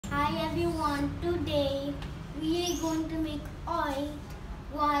Hi everyone, today we are going to make oil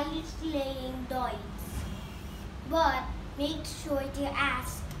while slaying dogs. But make sure to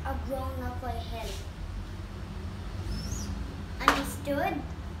ask a grown-up for help. Understood?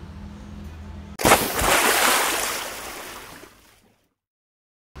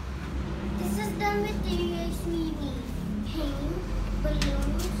 This is the materials we need. Paint,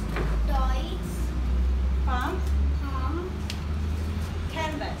 balloons, toys, Pump,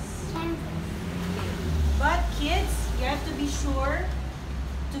 canvas. but kids, you have to be sure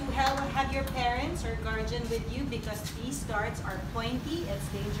to have your parents or guardian with you because these darts are pointy. It's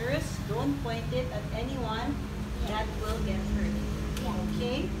dangerous. Don't point it at anyone. That will get hurt. Yeah.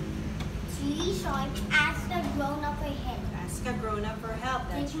 Okay? It's really short. Ask a grown-up for help. Ask a grown-up for help.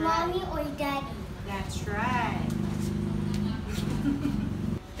 That's Like right. mommy or daddy. That's right.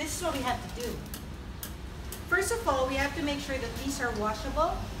 This is what we have to do. First of all, we have to make sure that these are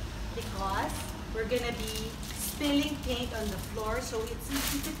washable because we're gonna be spilling paint on the floor so it's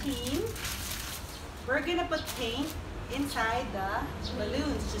easy to clean. We're gonna put paint inside the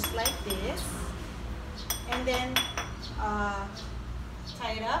balloons just like this and then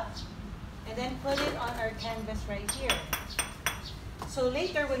tie it up and then put it on our canvas right here. So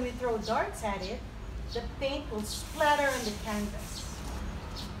later when we throw darts at it, the paint will splatter on the canvas.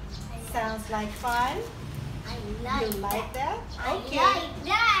 Sounds like fun? I like You like that? Okay. I like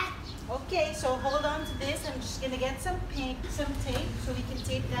that. Okay, so hold on to this. I'm just gonna get some paint, some tape, so we can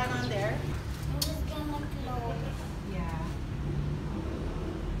tape that on there. I'm just gonna close. Yeah.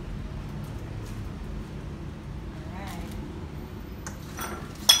 Alright.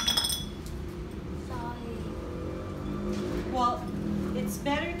 Sorry. Well, it's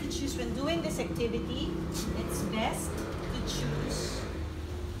better to choose when doing this activity. It's best to choose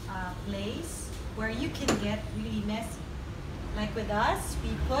a place where you can get really messy. Like with us, we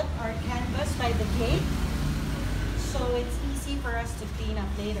put our canvas by the gate, so it's easy for us to clean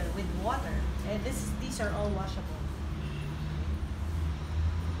up later with water. And these are all washable.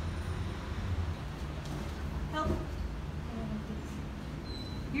 Help.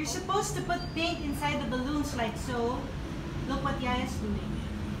 You're supposed to put paint inside the balloons like so. Look what Yaya's doing.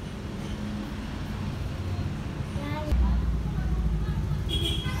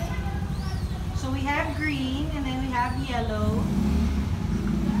 So we have green and then we have yellow.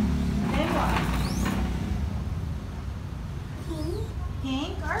 Then what? Pink.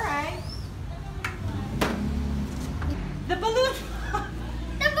 Pink, alright. The balloon.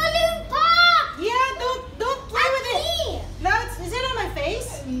 The balloon pop! Yeah, don't play with it. Now is it on my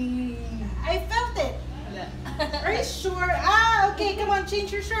face? I felt it. Are you sure? Ah, okay, come on,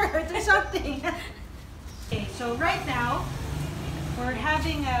 change your shirt or something. Okay, so right now we're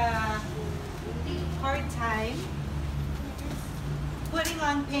having a hard time putting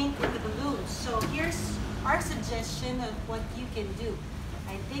on paint with the balloons. So here's our suggestion of what you can do.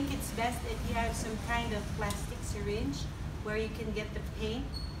 I think it's best if you have some kind of plastic syringe where you can get the paint,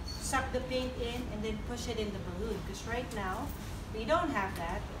 suck the paint in and then push it in the balloon. Because right now, we don't have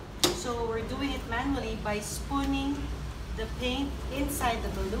that. So we're doing it manually by spooning the paint inside the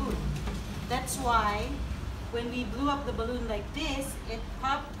balloon. That's why when we blew up the balloon like this, it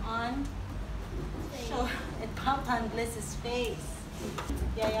popped on it popped on Bliss's face.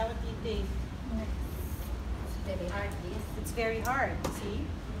 Yeah, what do you think? It's very hard, yes. It's very hard, see?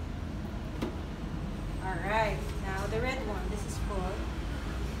 Alright, now the red one, this is full.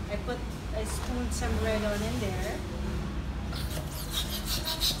 I spooned some red on in there.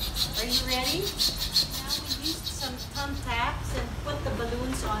 Are you ready? Now we used some thumbtacks and put the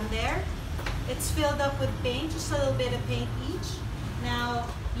balloons on there. It's filled up with paint, just a little bit of paint each. Now,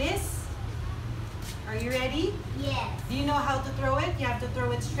 Bliss, are you ready? Yes. Do you know how to throw it? You have to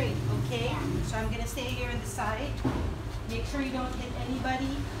throw it straight, okay? Yeah. So I'm gonna stay here on the side. Make sure you don't hit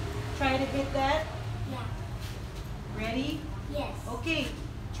anybody. Try to hit that. Yeah. Ready? Yes. Okay,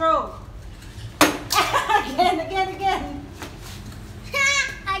 throw. Again. Again.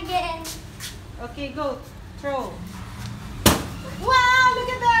 Okay, go. Throw. Wow, look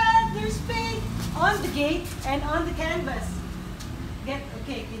at that! There's paint on the gate and on the canvas.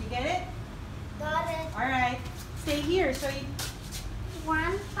 Okay, can you get it? Got it. Alright. Stay here. So you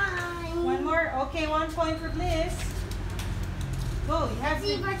 1 point. one more. Okay, 1 point for Bliss. Go, you have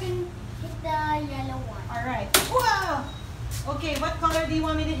See if to. I can hit the yellow one. Alright. Wow! Okay, what color do you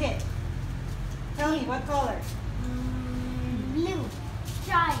want me to hit? Tell me, what color? Blue.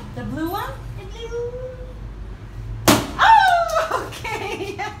 Try. The blue one? The blue. Oh!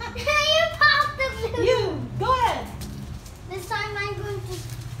 Okay! You popped the blue. You! Go ahead! This time I'm going to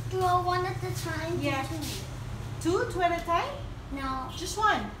throw one at a time. Yeah. Two. Two at a time? No. Just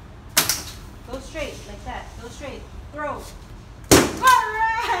one. Go straight, like that. Go straight. Throw.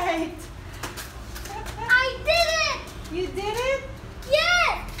 Alright! I did it! You did it?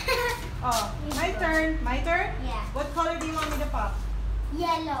 Yes! Oh, my turn. My turn? Yeah. What color do you want me to pop?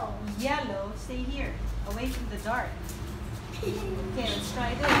 Yellow. Yellow. Stay here, away from the dart. Okay, let's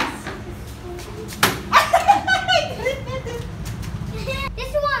try this.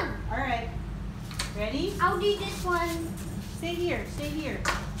 This one. Alright. Ready? I'll do this one. Stay here. Stay here.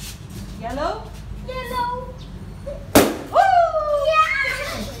 Yellow? Yellow. Woo!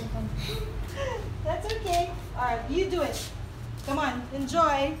 Yeah! That's okay. Alright, you do it. Come on,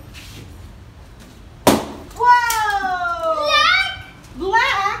 enjoy. Whoa! Black.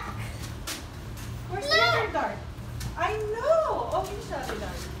 Black? Where's the Look. other dart? I know. Oh, here's the other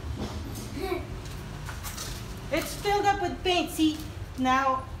dart. It's filled up with paint. See,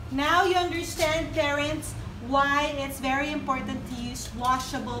 now you understand, parents, why it's very important to use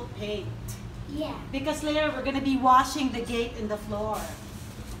washable paint. Yeah. Because later we're going to be washing the gate and the floor.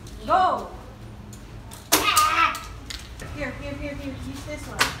 Go! Ah! Here. Use this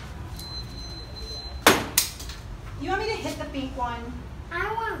one. You want me to hit the pink one?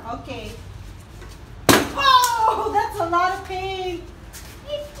 I want. Okay. Oh, that's a lot of paint.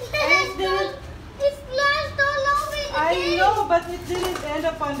 It's splashed all over the I game. know, but it didn't end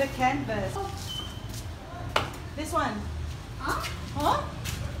up on the canvas. This one. Huh? Huh?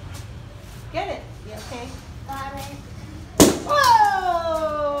 Get it. Yeah, okay. Got it.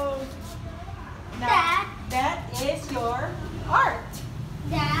 Whoa! Now, That. that is your art.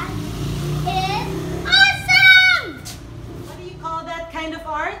 That is awesome! What do you call that kind of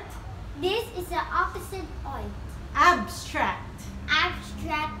art? This is the opposite art. Abstract.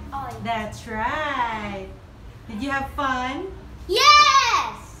 Abstract art. That's right. Did you have fun?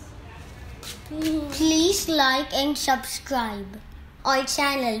 Yes! Please like and subscribe our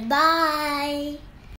channel. Bye!